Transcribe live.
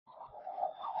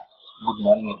Good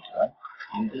morning everyone.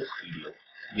 In this video,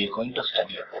 we are going to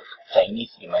study about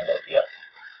Chinese remainder theorem.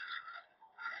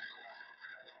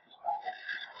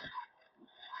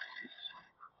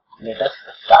 Let us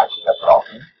start with the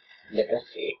problem. Let us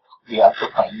say we have to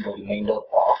find the remainder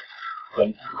of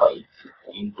 25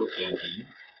 into 18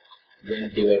 when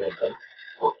divided by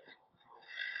 4.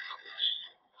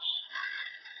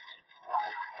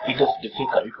 It is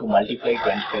difficult to multiply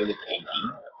 25 with 18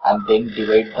 and then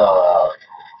divide the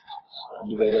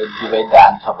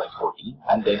answer by 14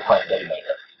 and then find the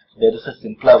remainder. There is a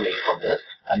simpler way for this,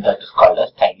 and that is called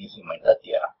as Chinese remainder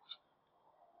theorem.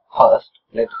 First,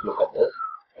 let's look at this.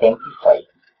 25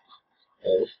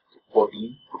 is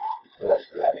 14 plus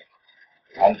 11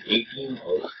 and 18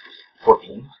 is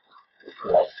 14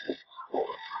 plus 4.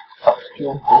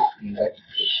 Substitute this in that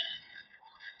equation.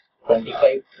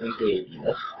 25 into 18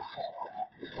 is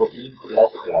 14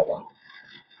 plus 11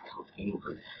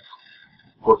 into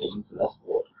 14 plus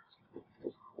 4,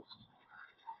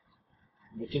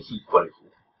 which is equal to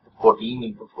 14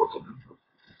 into 14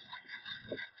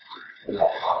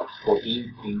 plus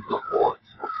 14 into 4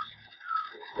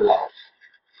 plus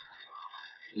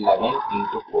 11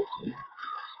 into 14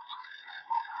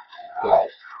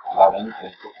 plus 11 into 4.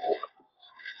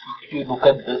 If you look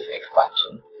at this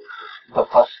expansion, the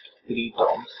first three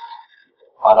terms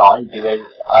are all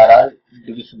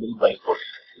divisible by 14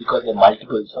 because the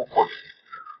multiples of 14.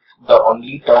 The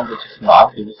only term which is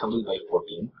not divisible by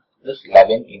 14 is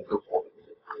 11 into 4.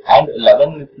 And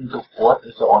 11 into 4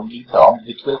 is the only term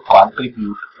which will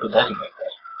contribute to the remainder.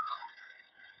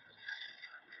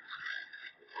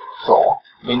 So,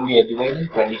 when we are dividing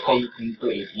 25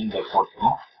 into 18 by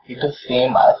 14, it is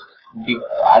same as when we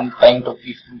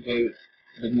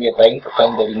are trying to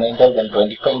find the remainder when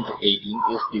 25 into 18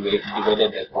 is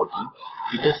divided by 14,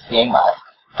 it is same as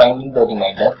finding the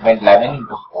remainder when 11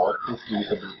 into 4 is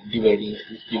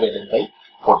divided by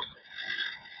 14.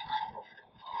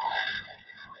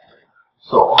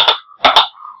 So,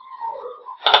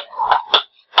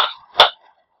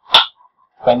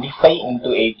 25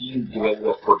 into 18 divided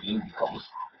by 14 becomes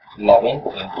 11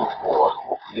 into 4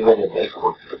 divided by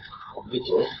 14, which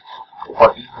is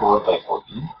 44 by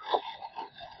 14,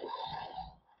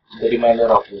 the remainder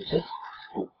of which is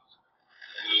 2.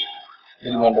 The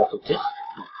remainder of which is 2.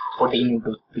 14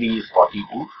 into 3 is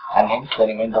 42, and hence the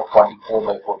remainder of 44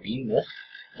 by 14 is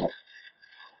 2.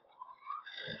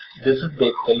 This is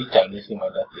basically Chinese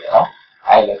remainder theorem.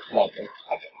 I'll explain it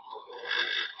again.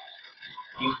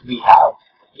 If we have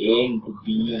A into B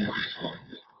into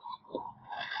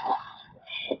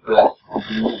C plus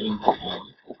B into E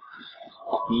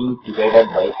being divided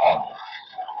by N,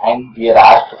 and we are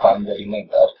asked to find the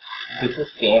remainder, this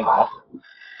is same as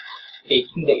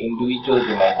taking the individual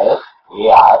remainders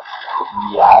AR,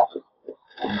 BR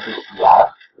into CR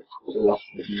plus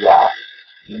DR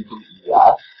into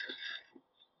ER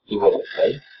divided by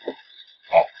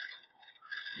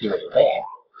N.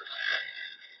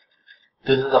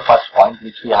 This is the first point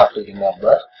which we have to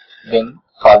remember when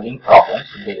solving problems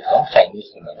based on Chinese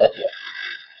remainder theorem.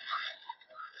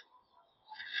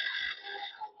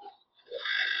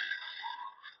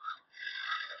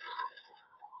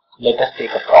 Let us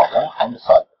take a problem and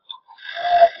solve it.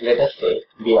 Let us say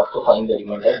we have to find the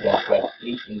remainder when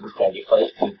 23 into 25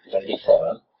 into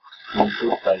 27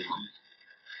 into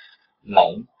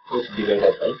 29 is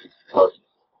divided by 30.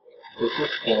 This is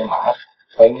same as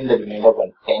finding the remainder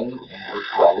when 10 into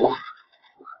 12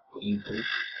 into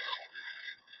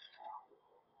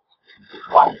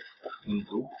 1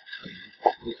 into 3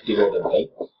 is divided by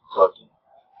 13.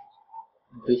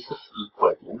 This is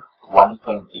equal to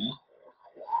 120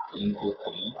 into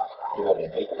 3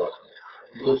 divided by 13.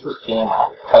 This is same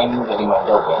as finding the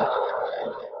remainder when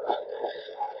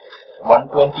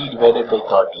 120 divided by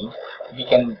 13, we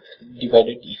can divide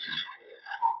it easily.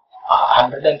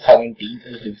 117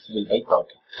 is divisible by 13.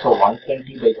 So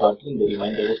 120 by 13, the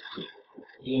remainder is 3.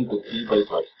 3 into 3 by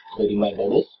 13, the remainder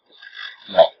is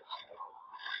 9.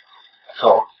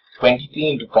 So 23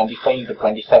 into 25 into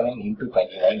 27 into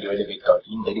 29 divided by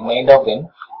 13, the remainder when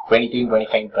 23,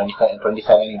 25,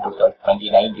 27 into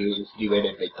 29 is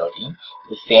divided by 13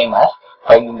 is same as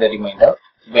finding the remainder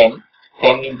when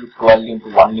 10 into 12 into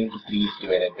 1 into 3 is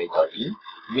divided by 13,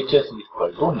 which is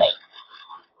equal to 9.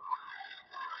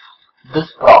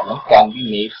 This problem can be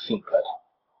made simpler.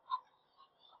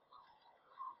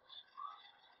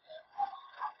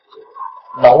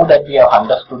 Now that we have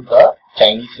understood the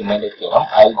Chinese remainder theorem,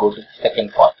 I'll go to the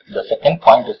second point. The second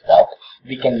point is that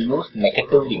we can use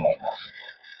negative remainders.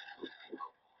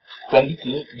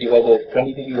 23 divided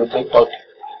by 30.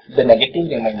 The negative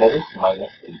remainder is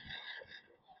minus 3.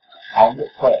 And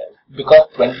because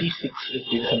 26 is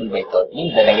divisible by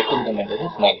 13, the negative remainder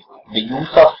is minus 3. The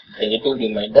use of negative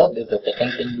remainder is the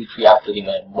second thing which we have to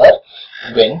remember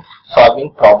when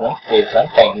solving problems based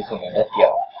on Chinese remainder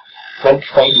theorem. 25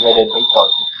 divided by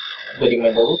 30, the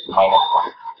remainder is minus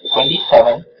 1.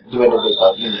 27 divided by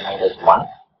 13, the remainder is 1.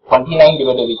 29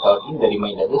 divided by 13, the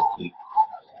remainder is 3.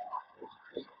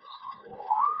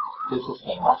 This is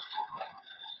same as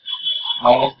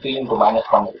minus 3 into minus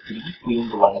 1 is 3, 3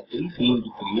 into 1 is 3, 3 into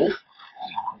 3 is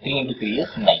 3, 3 into 3 is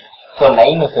 9. So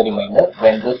 9 is the remainder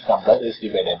when this number is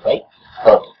divided by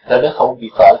 30. That is how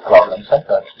we solve problems on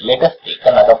 30. Let us take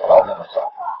another problem to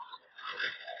solve.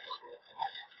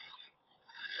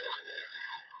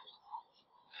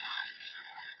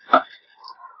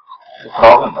 The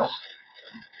problem is,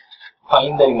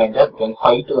 find the remainder when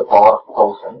 5 to the power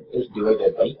of 1000 is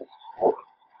divided by 4.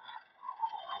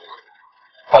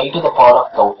 5 to the power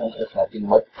of 1000 is nothing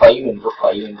but 5 into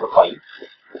 5 into 5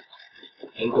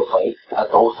 into 5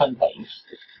 1000 times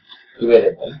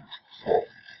divided by 4.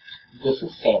 This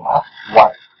is same as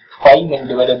 1. 5 when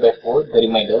divided by 4, the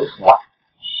remainder is 1.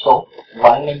 So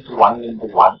 1 into 1 into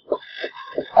 1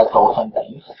 1000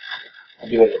 times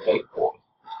divided by 4.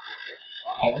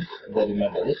 Hence the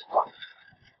remainder is 1.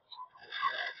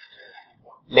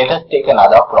 Let us take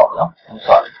another problem and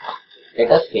solve it.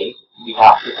 Let us say we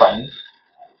have to find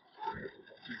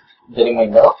the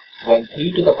remainder when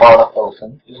 3 to the power of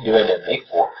 1000 is divided by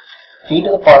 4. 3 to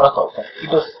the power of 1000,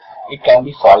 it can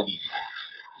be solved easily.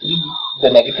 3, the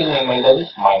negative remainder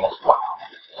is minus 1.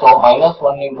 So minus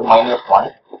 1 into minus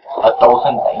 1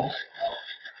 1000 times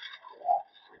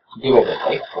divided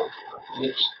by 4,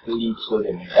 which leads to the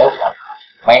remainder 1.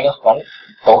 Minus 1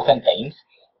 1000 times,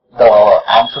 the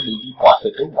answer will be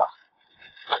positive 1.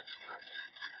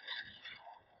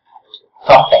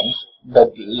 Sometimes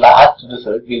the last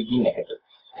result will be negative,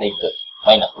 like this,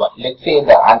 minus 1. Let's say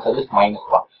the answer is minus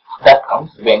 1. That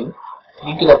comes when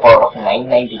 3 to the power of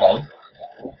 999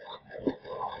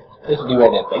 is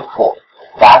divided by 4.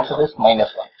 The answer is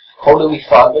minus 1. How do we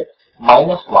solve it?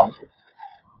 Minus 1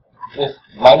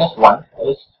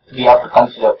 is we have to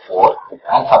consider 4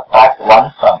 and subtract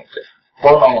 1 from it.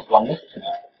 4 minus 1 is 3.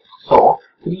 So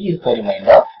 3 is the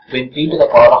remainder when 3 to the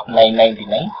power of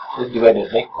 999 is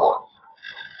divided by 4.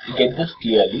 To get this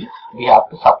clearly, we have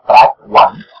to subtract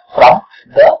 1 from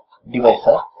the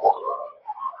divisor 4.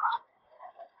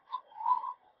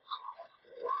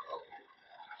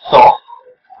 So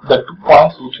the 2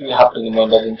 points which we have to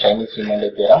remember in Chinese remainder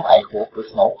theorem, I hope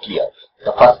is now clear.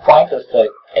 The first point is the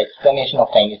explanation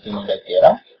of Chinese remainder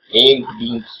theorem. A into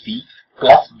B into C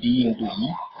plus B into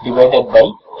E divided by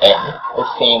N is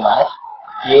same as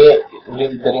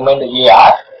the remainder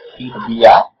AR into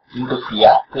BR into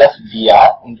CR plus BR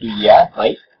into ER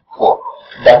by 4.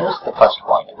 That is the first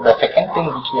point. The second thing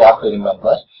which we have to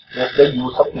remember is the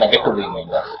use of negative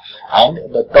remainders. And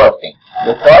the third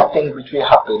thing which we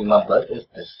have to remember is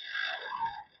this.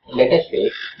 Let us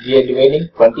say we are dividing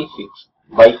 26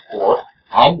 by 4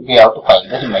 and we have to find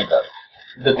the remainder.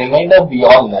 The remainder we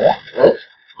all know is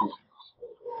 2.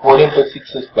 4 into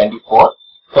 6 is 24.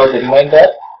 So the remainder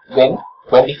when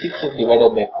 26 is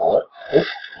divided by 4 is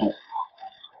 2.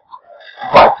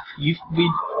 But if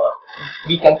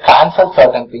we can cancel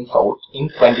certain things out in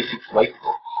 26 by 4.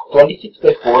 26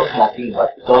 by 4 is nothing but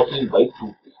 13 by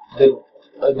 2.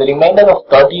 The remainder of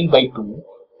 13 by 2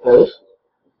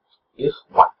 is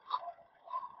 1.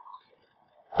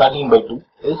 13 by 2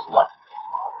 is 1.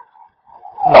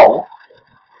 Now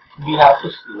we have to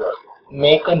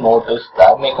make a note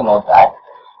that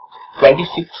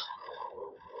 26,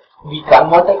 we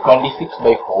converted 26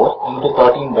 by 4 into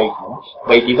 13 by 2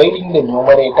 by dividing the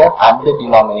numerator and the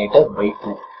denominator by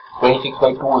 2. 26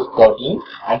 by 2 is 13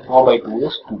 and 4 by 2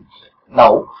 is 2.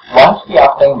 Now, once we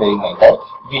obtain the remainder,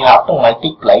 we have to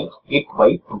multiply it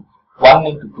by 2. 1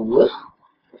 into 2 is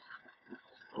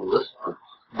 2.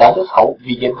 That is how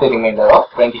we get the remainder of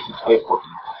 26 by 14.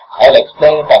 I'll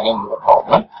explain it again in the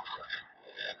problem.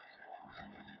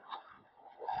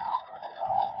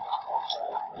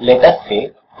 Let us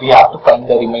say we have to find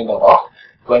the remainder of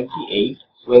 28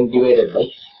 when divided by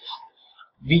 6.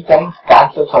 We can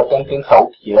cancel certain things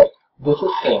out here. This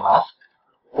is same as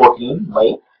 14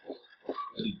 by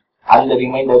 3 and the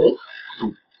remainder is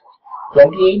 2.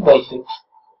 28 by 6.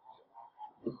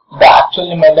 The actual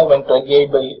remainder of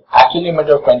 28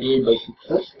 by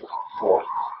 6 is 4.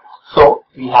 So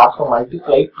we have to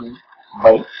multiply 2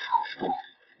 by 2.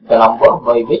 The number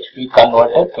by which we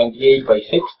converted 28 by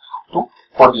 6 to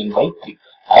 14 by 3.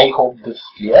 I hope this is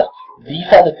clear. These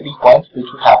are the 3 points which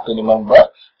we have to remember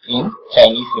in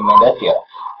Chinese remainder theorem.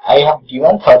 I have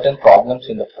given certain problems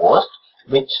in the post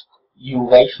which you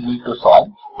guys need to solve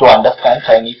to understand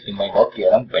Chinese remainder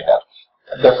theorem better.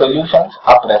 The solutions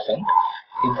are present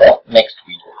in the